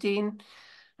 2015.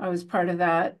 I was part of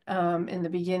that in the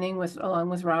beginning along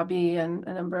with Robbie and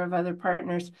a number of other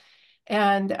partners.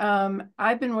 And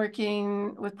I've been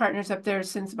working with partners up there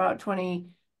since about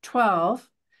 2012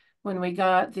 when we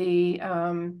got the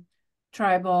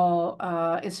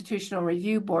Tribal Institutional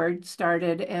Review Board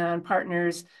started, and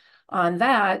partners on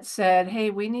that said,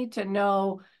 hey, we need to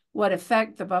know what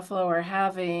effect the buffalo are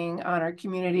having on our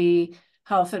community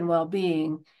health and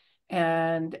well-being.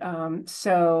 And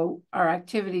so our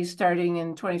activities starting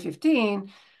in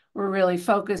 2015 were really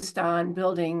focused on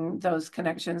building those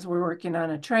connections. We're working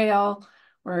on a trail,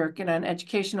 we're working on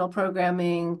educational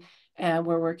programming, and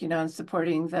we're working on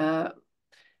supporting the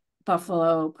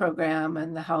buffalo program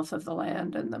and the health of the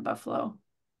land and the buffalo.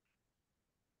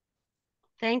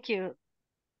 Thank you.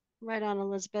 Right on,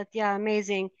 Elizabeth. Yeah,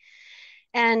 amazing.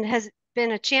 And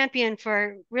been a champion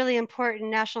for really important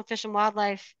National Fish and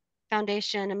Wildlife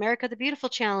Foundation, America the Beautiful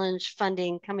Challenge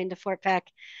funding coming to Fort Peck.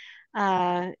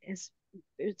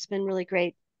 It's been really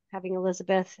great having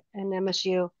Elizabeth and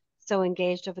MSU so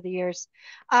engaged over the years.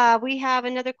 We have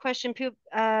another question.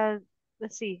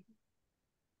 Let's see.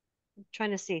 I'm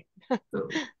trying to see.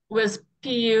 Was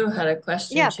PU had a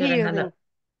question? Yeah, She had her hand PU. up.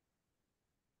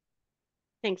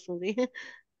 Thanks, Lindsay.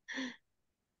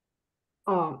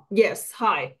 Yes,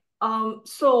 hi. I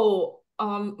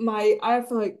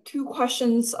have like two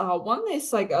questions. One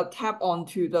is like a tap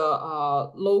onto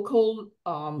the local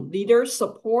leader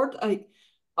support.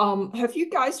 Have you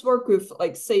guys worked with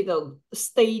like say the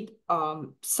state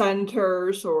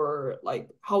senators or like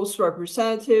House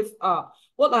representative?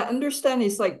 What I understand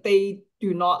is like they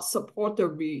do not support the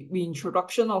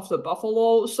reintroduction of the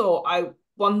buffalo. So I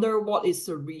wonder what is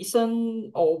the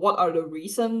reason or what are the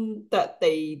reason that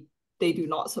they do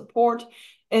not support.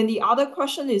 And the other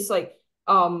question is like,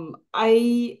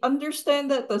 I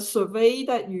understand that the survey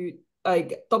that you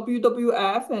like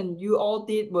WWF and you all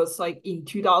did was like in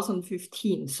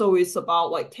 2015. So it's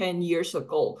about like 10 years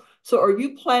ago. So are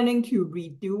you planning to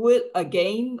redo it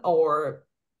again or,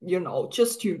 you know,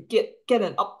 just to get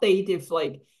an update if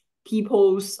like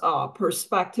people's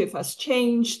perspective has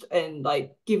changed and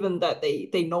like given that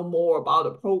they know more about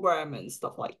the program and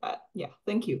stuff like that. Yeah,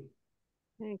 thank you.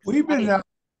 Thanks. We've been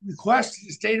requesting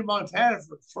the state of Montana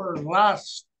for the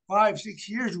last 5-6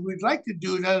 years. We'd like to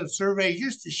do another survey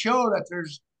just to show that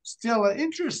there's still an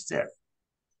interest there.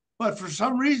 But for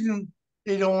some reason,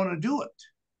 they don't want to do it.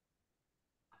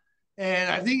 And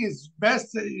I think it's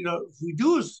best that, you know, if we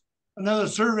do another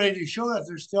survey to show that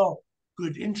there's still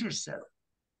good interest there.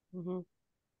 Mm-hmm.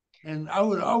 And I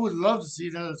would love to see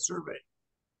another survey.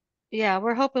 Yeah,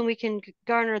 we're hoping we can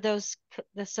garner the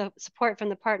support from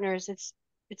the partners. It's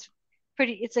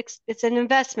an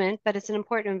investment, but it's an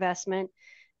important investment.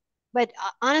 But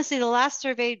honestly, the last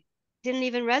survey didn't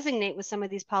even resonate with some of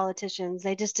these politicians.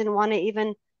 They just didn't want to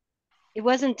even. It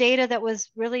wasn't data that was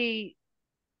really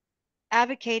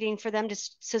advocating for them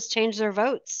to change their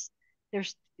votes.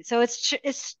 So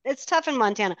it's tough in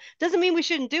Montana. Doesn't mean we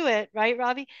shouldn't do it, right,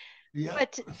 Robbie? Yeah.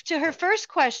 But to her first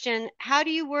question, how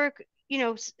do you work, you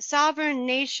know, sovereign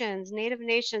nations, native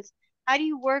nations, how do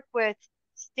you work with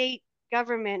state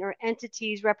government or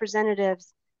entities,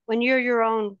 representatives, when you're your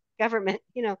own government?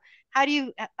 You know, how do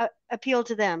you appeal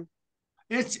to them?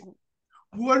 It's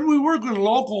when we work with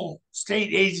local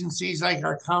state agencies like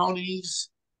our counties,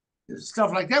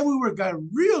 stuff like that, we got a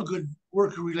real good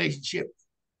working relationship.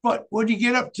 But when you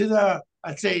get up to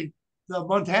I'd say the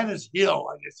Montana's Hill,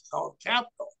 I guess it's called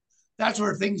capital, that's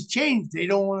where things change. They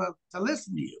don't want to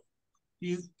listen to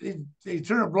you. They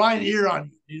turn a blind ear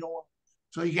on you. They don't want,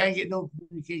 so you can't get no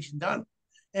communication done.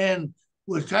 And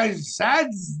what kind of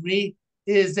saddens me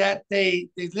is that they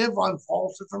live on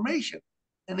false information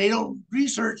and they don't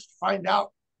research to find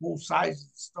out both sides of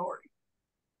the story.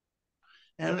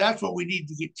 And that's what we need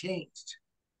to get changed.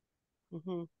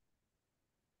 Mm-hmm.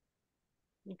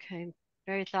 Okay,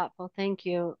 very thoughtful. Thank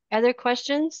you. Other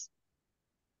questions?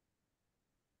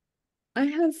 I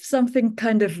have something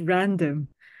kind of random.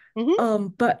 Mm-hmm.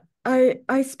 But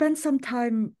I spent some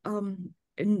time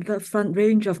in the Front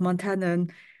Range of Montana,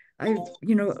 and I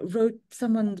rode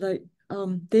someone like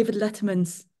David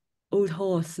Letterman's old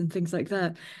horse and things like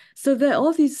that. So there are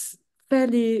all these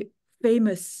fairly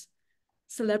famous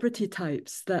celebrity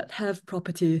types that have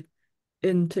property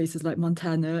in places like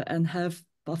Montana and have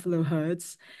buffalo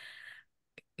herds.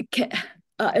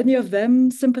 Are any of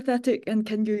them sympathetic, and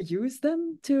can you use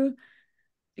them to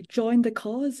join the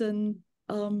cause? And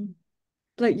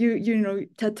like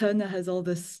Ted Turner has all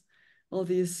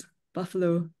these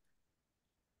buffalo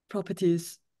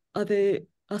properties.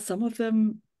 Are some of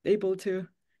them able to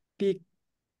be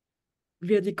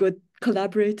really good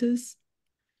collaborators?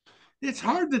 It's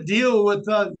hard to deal with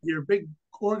your big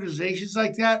organizations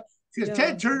like that because Yeah.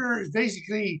 Ted Turner is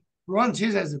basically runs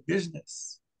his as a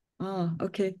business. Ah,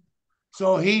 okay.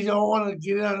 So he don't want to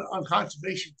get on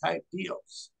conservation type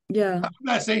deals. Yeah. I'm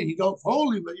not saying he don't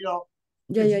totally, but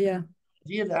Yeah.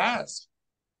 idea to ask.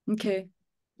 Okay.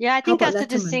 Yeah, I How think about that's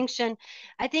the Letterman? distinction.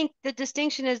 I think the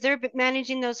distinction is they're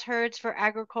managing those herds for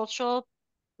agricultural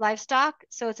livestock.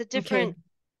 So it's a different,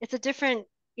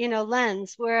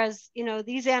 lens. Whereas,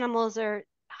 these animals are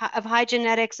of high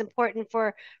genetics, important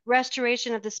for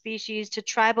restoration of the species to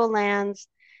tribal lands,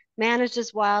 managed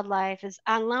as wildlife, is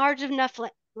on large enough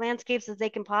landscapes as they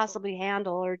can possibly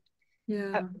handle or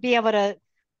Yeah. be able to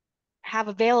have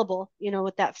available,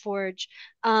 with that forage.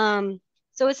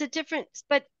 So it's a different,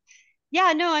 but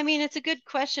Yeah, no, I mean, it's a good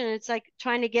question. It's like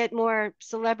trying to get more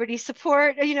celebrity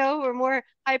support, or more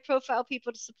high profile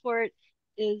people to support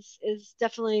is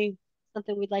definitely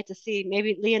something we'd like to see.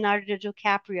 Maybe Leonardo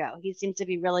DiCaprio. He seems to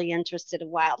be really interested in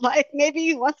wildlife. Maybe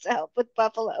he wants to help with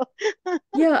buffalo.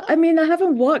 Yeah, I mean, I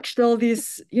haven't watched all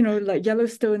these, like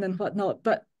Yellowstone and whatnot,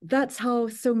 but that's how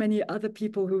so many other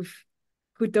people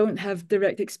who don't have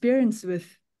direct experience with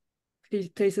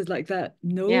places like that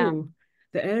Yeah. know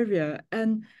the area.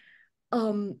 And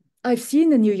I've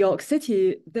seen in New York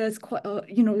City, there's quite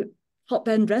top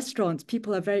end restaurants.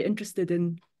 People are very interested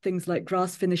in things like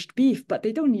grass finished beef, but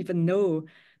they don't even know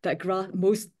that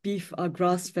most beef are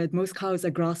grass fed, most cows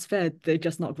are grass fed. They're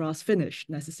just not grass finished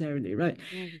necessarily, right?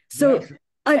 So Yes.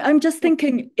 I'm just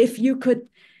thinking if you could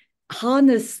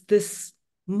harness this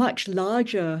much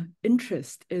larger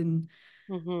interest in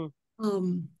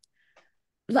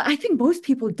I think most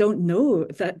people don't know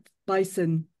that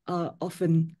bison are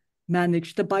often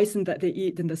managed, the bison that they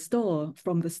eat in the store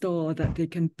from the store that they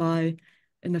can buy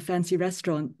in a fancy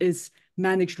restaurant is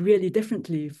managed really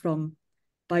differently from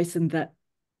bison that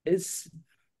is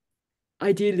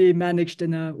ideally managed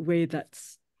in a way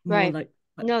that's more Right. like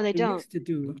what No, they they don't. used to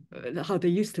do, how they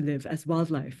used to live as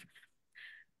wildlife.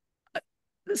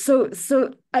 So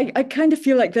I kind of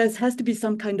feel like there has to be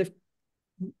some kind of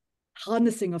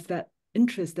harnessing of that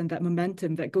interest and that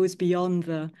momentum that goes beyond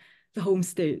the home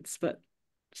states. But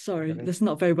sorry, that's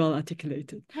not very well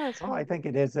articulated. No, it's Oh, fine. I think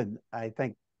it is. And I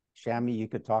think, Shami, you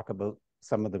could talk about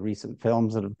some of the recent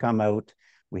films that have come out.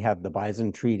 We have the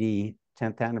Bison Treaty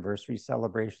 10th anniversary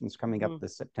celebrations coming up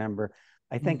this September.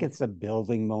 I think it's a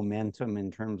building momentum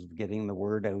in terms of getting the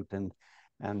word out. And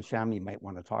Shami might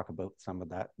want to talk about some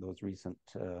of those recent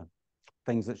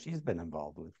things that she's been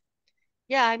involved with.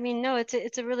 Yeah, I mean, no,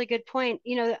 it's a really good point.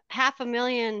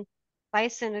 500,000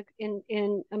 bison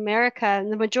in America,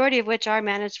 and the majority of which are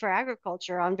managed for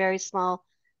agriculture on very small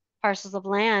parcels of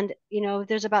land.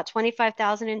 There's about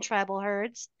 25,000 in tribal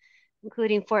herds,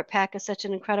 including Fort Peck is such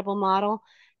an incredible model,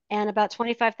 and about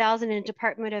 25,000 in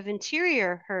Department of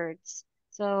Interior herds.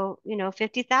 So,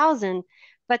 50,000.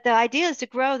 But the idea is to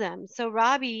grow them. So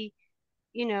Robbie,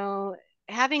 you know,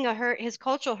 having his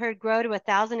cultural herd grow to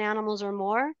 1,000 animals or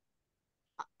more,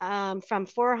 from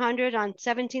 400 on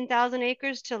 17,000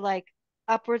 acres to like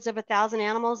upwards of 1,000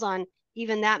 animals on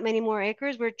even that many more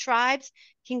acres, where tribes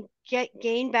can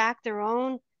gain back their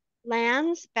own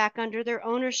lands back under their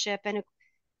ownership and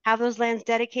have those lands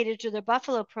dedicated to their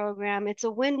buffalo program. It's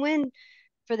a win-win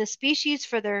for the species,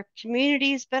 for their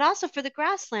communities, but also for the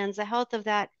grasslands, the health of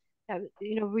that,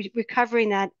 recovering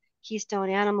that keystone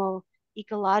animal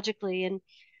ecologically. And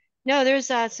no, there's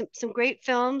some great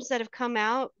films that have come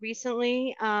out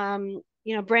recently. Bring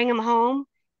 'em home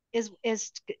is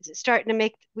starting to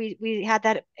make. We had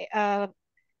that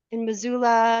in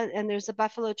Missoula, and there's a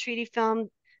Buffalo Treaty film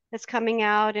that's coming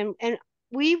out, and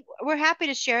we're happy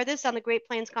to share this on the Great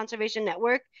Plains Conservation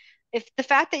Network. If the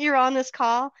fact that you're on this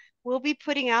call, we'll be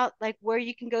putting out like where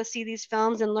you can go see these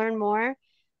films and learn more.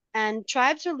 And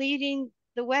tribes are leading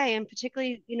the way, and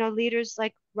particularly leaders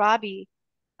like Robbie.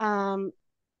 Um,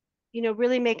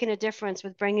 really making a difference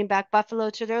with bringing back buffalo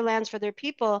to their lands for their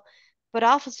people, but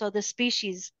also the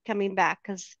species coming back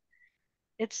because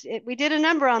we did a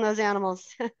number on those animals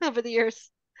over the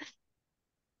years.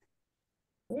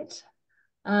 Great.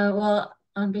 Well,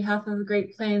 on behalf of the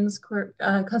Great Plains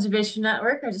Conservation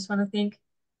Network, I just want to thank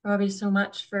Robbie so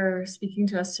much for speaking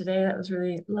to us today. That was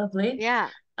really lovely. Yeah.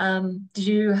 Did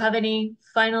you have any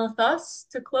final thoughts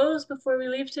to close before we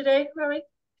leave today, Robbie?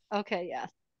 Okay, yeah.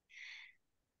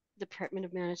 Department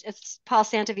of Management. It's Paul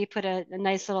Santovy put a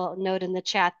nice little note in the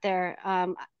chat there.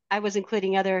 I was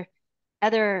including other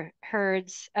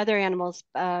herds, other animals,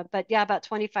 but yeah, about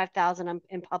 25,000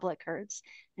 in public herds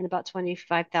and about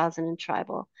 25,000 in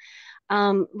tribal.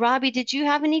 Robbie, did you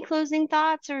have any closing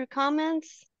thoughts or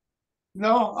comments?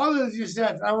 No, other than just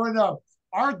that,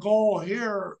 our goal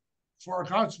here for our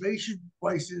conservation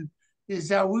places is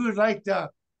that we would like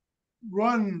to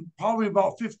run probably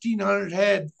about 1,500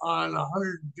 head on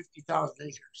 150,000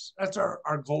 acres. That's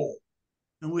our goal.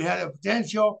 And we had a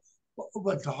potential,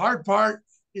 but the hard part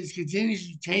is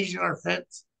continuously changing our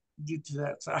fence to get to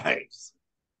that size.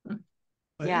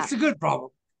 But Yeah. it's a good problem.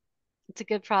 It's a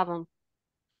good problem.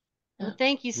 Well,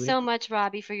 thank you so much,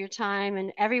 Robbie, for your time,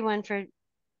 and everyone for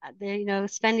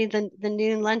spending the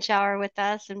noon lunch hour with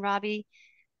us and Robbie.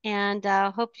 And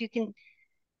hope you can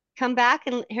come back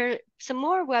and hear some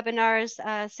more webinars.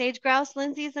 Sage Grouse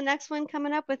Lindsay is the next one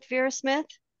coming up with Vera Smith,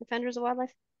 Defenders of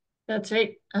Wildlife. That's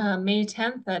right. May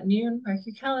 10th at noon. Mark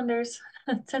your calendars.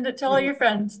 Send it to all your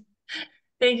friends.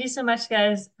 Thank you so much,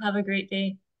 guys. Have a great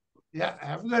day. Yeah,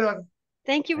 have a good one.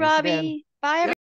 Thank you, Thanks Robbie. again. Bye, everyone.